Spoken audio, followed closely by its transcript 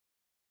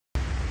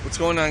What's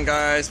going on,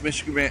 guys?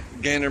 Michigan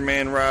Gander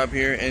Man Rob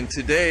here, and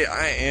today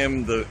I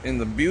am in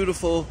the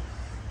beautiful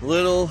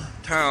little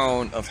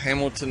town of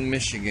Hamilton,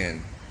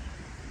 Michigan,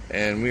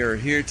 and we are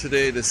here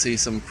today to see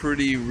some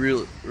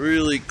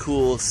really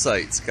cool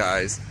sights,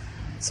 guys.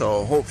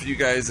 So hope you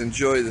guys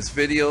enjoy this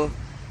video.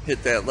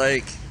 Hit that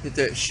like, hit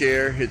that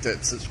share, hit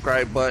that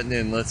subscribe button,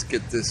 and let's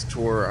get this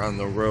tour on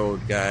the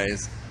road,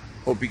 guys.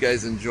 Hope you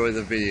guys enjoy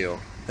the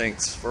video.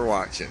 Thanks for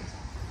watching.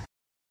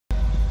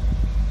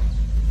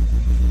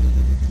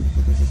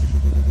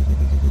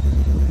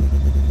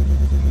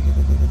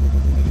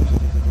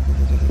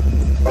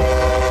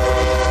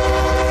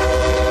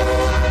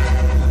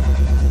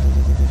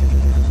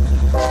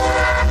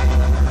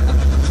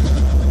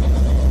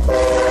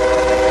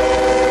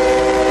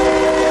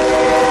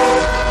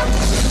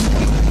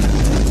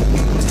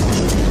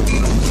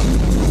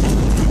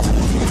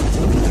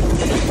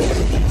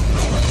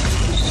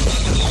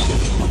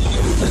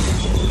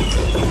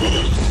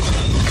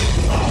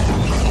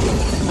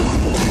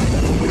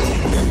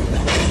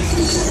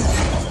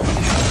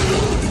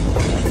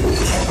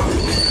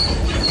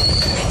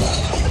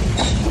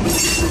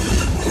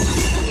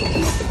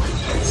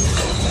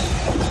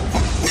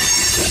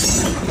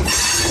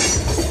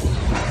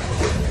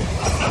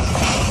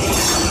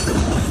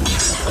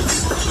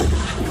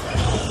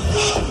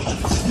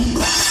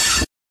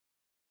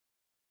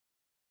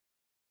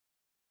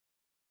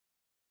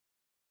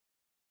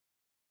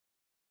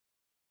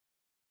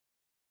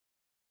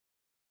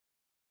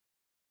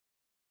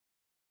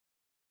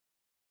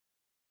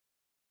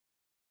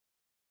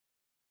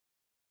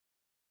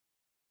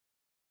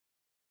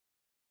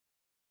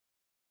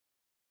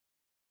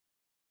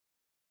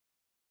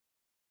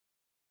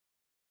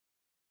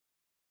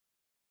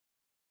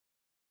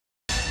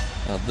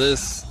 Now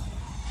this,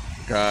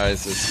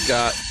 guys, has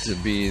got to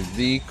be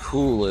the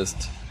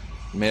coolest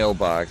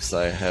mailbox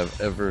I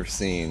have ever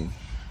seen.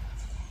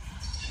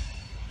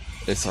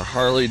 It's a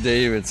Harley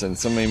Davidson.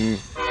 Somebody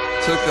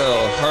took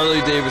a Harley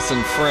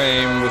Davidson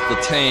frame with the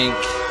tank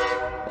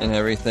and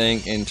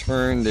everything and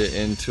turned it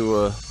into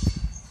a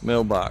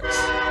mailbox.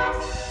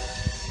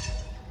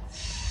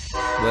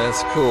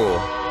 That's cool.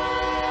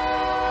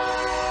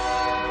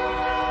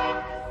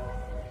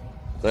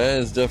 That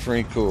is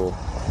definitely cool.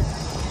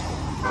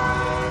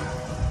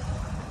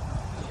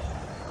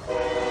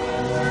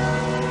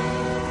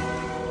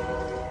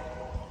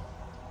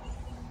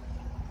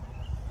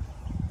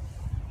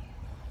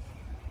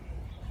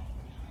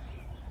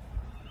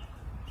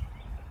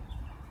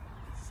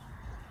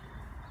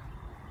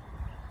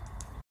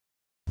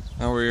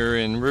 Now we're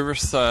in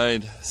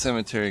Riverside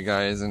Cemetery,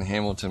 guys, in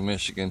Hamilton,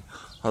 Michigan.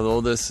 Although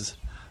this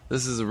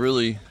is a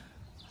really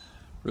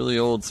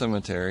old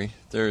cemetery,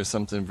 there is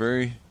something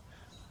very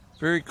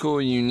cool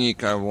and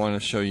unique I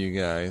want to show you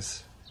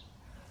guys.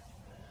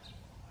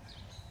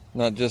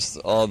 Not just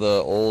all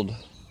the old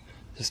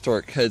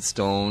historic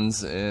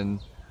headstones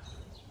and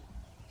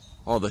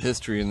all the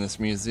history in this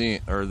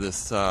museum or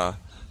this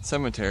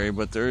cemetery,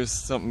 but there is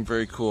something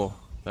very cool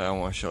that I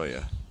want to show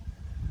you.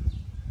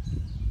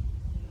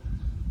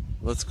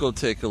 Let's go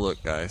take a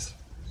look, guys.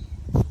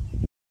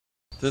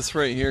 This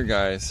right here,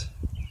 guys,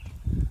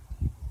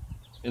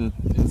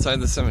 inside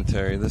the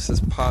cemetery, this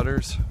is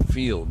Potter's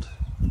Field.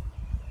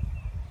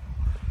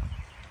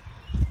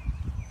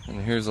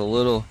 And here's a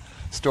little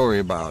story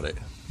about it.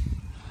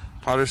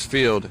 Potter's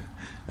Field,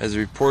 as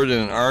reported in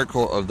an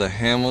article of the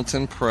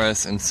Hamilton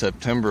Press in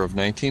September of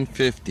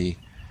 1950,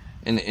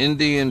 an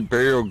Indian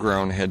burial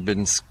ground had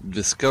been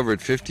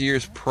discovered 50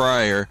 years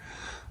prior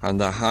on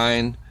the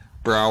Hein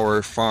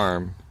Brower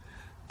farm.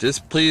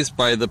 Displeased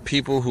by the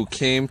people who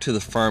came to the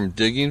farm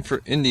digging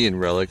for Indian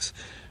relics,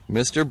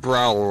 Mr.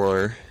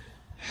 Brower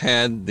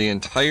had the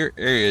entire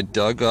area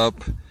dug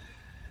up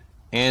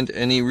and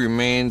any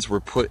remains were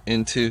put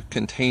into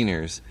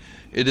containers.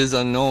 It is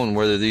unknown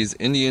whether these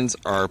Indians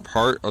are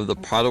part of the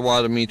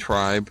Potawatomi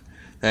tribe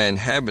that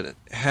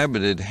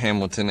inhabited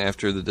Hamilton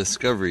after the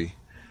discovery,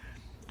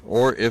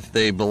 or if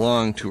they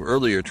belong to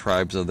earlier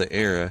tribes of the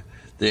era.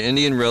 The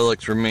Indian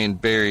relics remain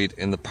buried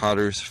in the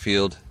Potter's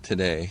Field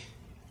today.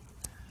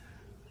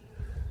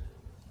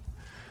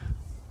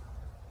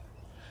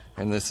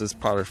 And this is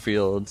Potter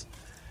Fields,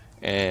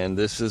 and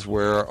this is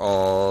where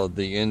all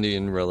the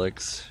Indian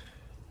relics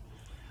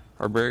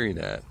are buried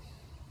at.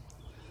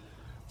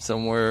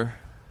 Somewhere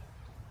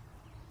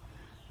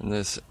in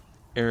this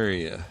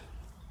area.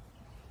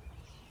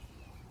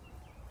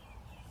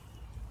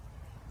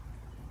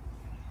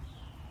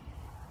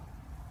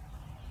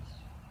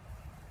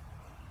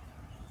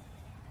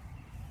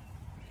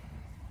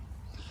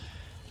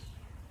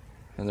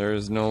 And there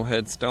is no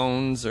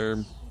headstones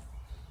or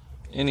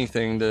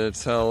anything to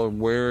tell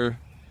where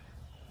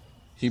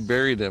he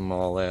buried them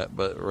all at,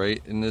 but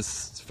right in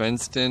this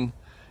fenced in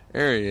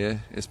area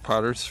is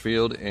Potter's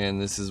Field,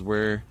 and this is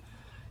where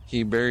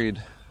he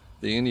buried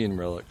the Indian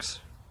relics.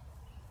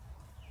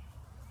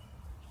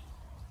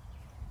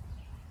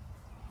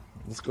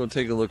 Let's go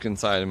take a look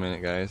inside a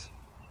minute, guys.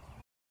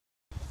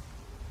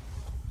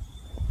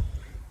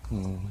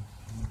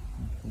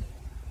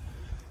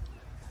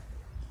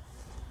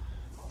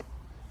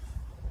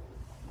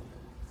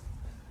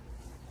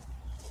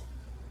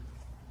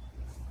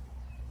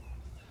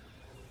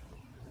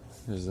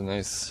 There's a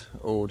nice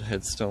old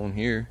headstone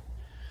here.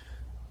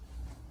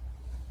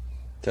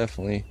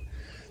 Definitely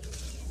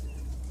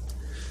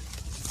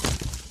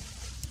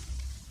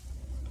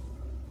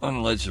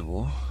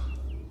unlegible.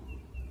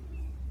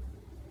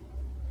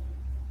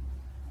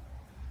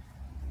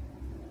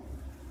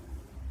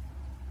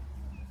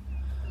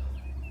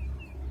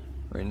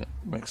 Right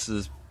next to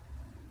this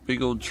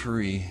big old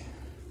tree.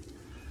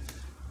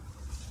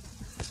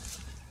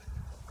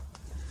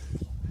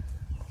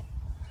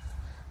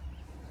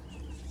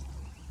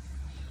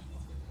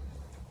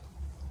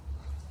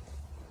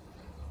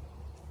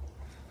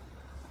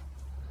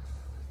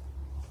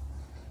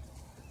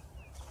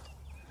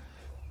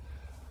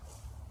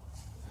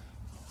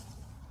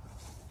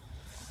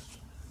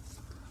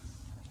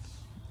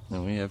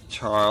 Then we have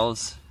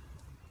Charles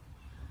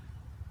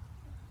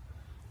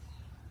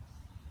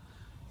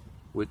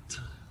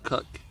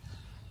Whitcock,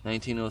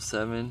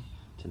 1907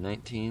 to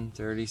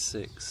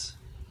 1936.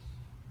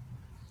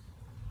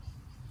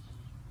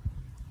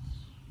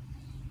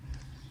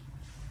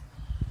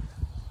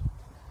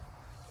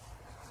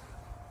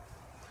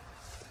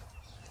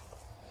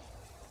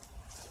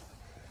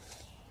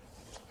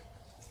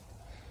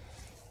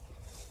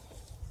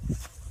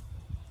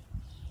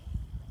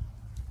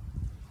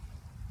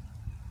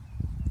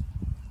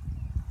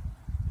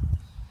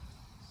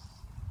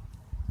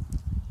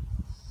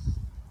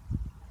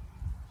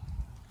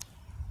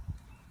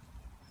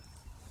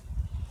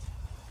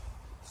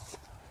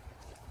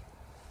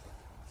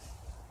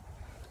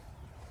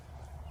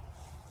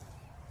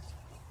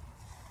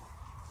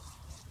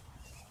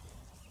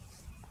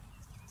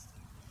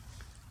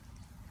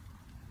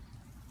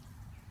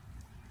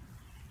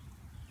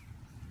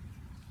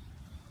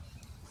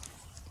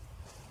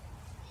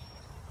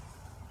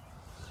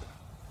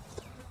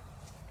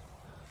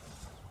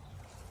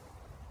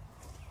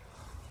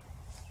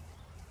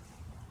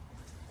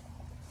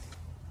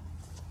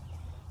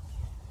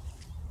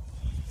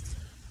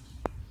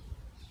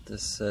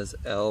 This says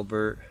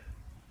Albert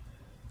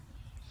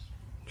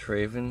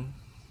Traven,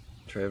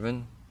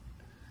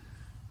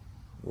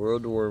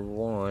 World War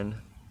I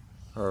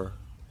or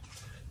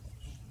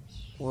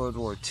World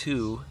War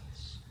II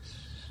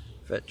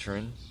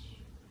veteran.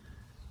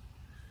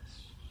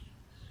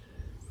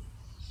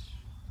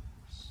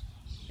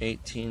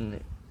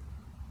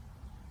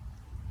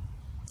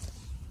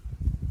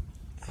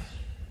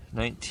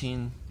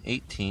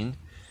 1918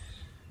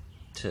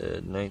 to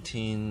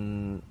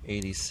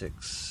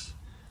 1986.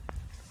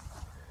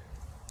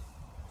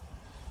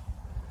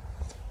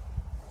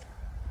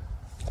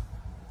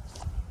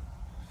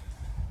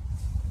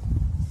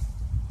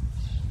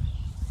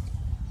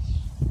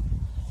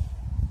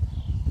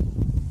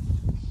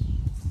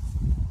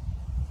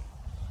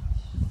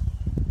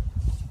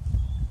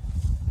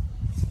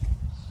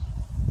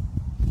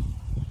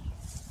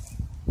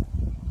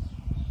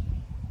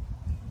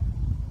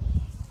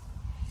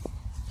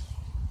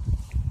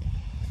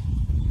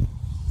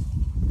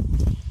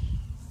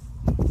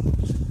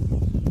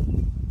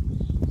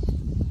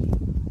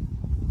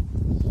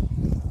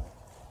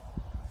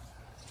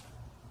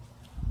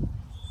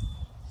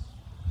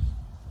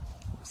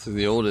 So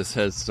the oldest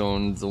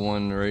headstone is the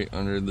one right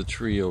under the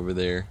tree over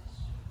there.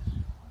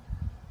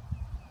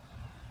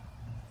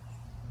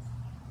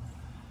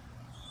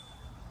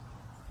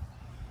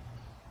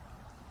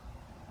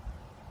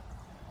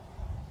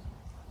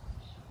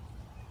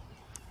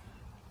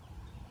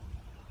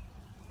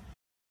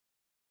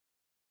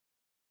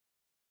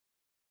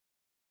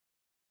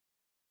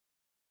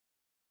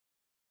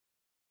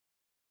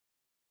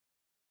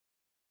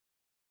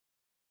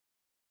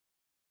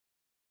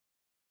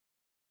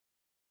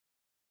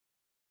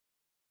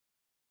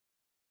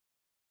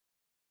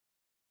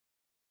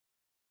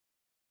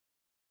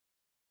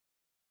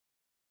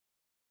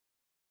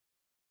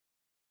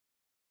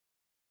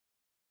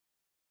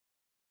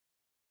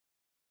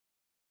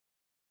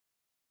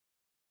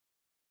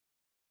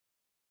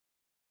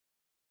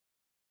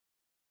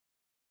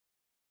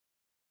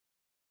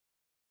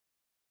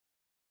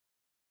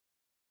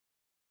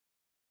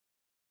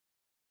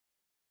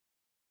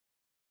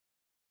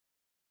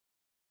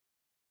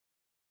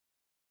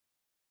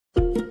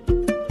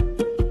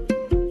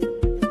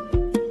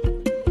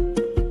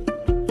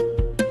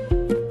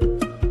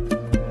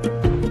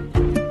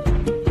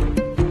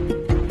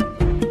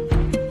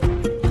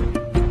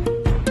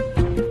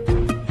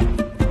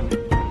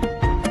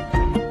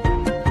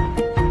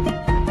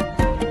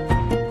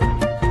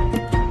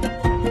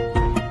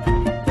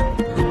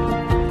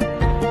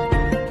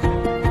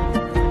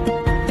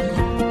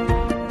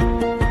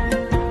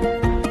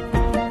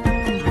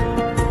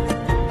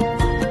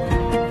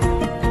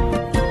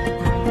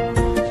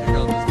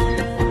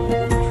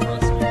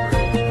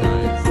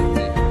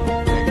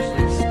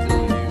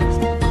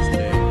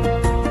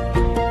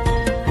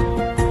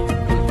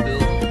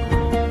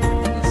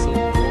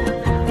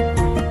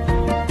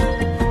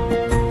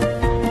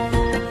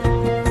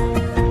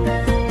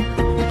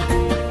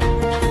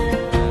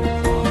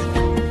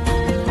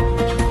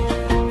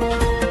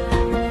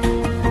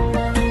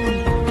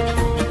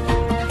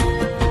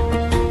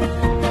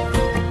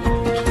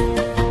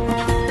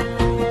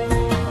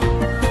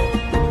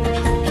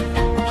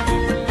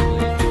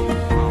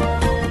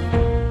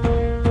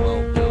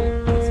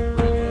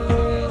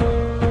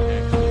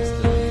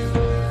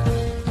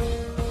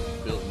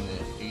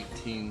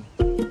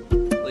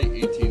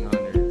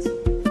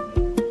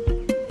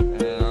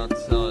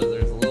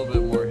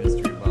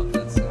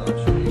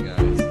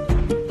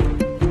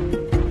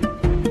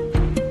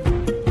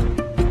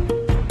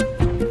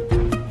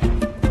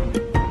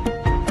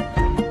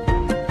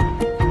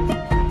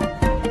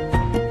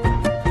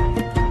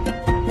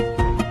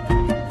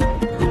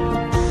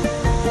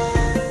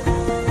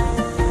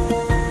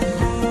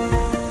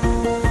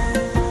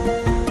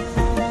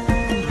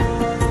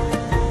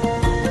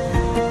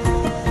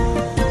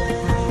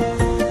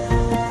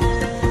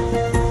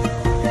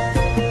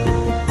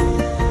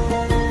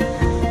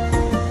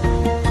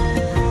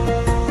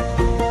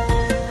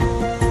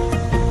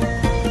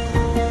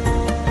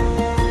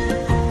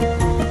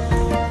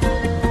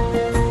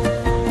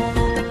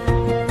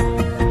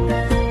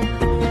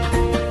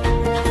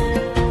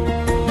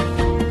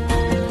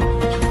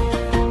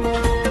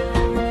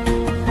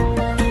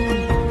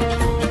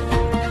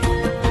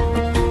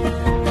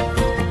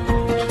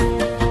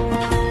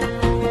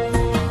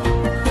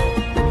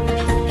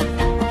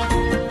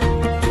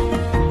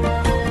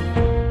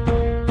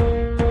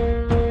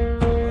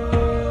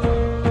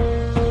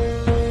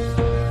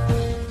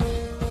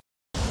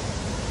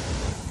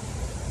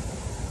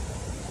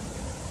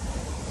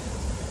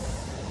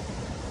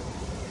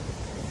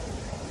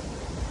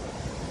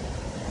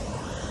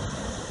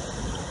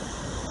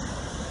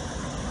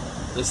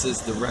 This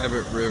is the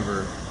Rabbit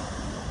River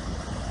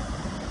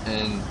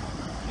in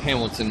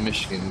Hamilton,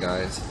 Michigan,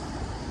 guys.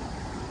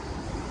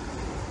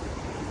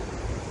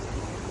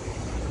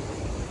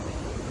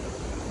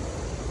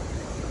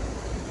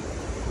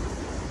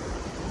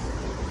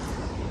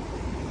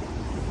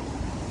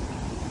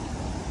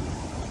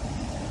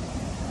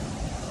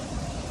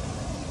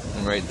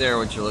 And right there,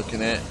 what you're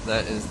looking at,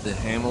 that is the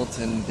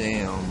Hamilton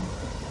Dam.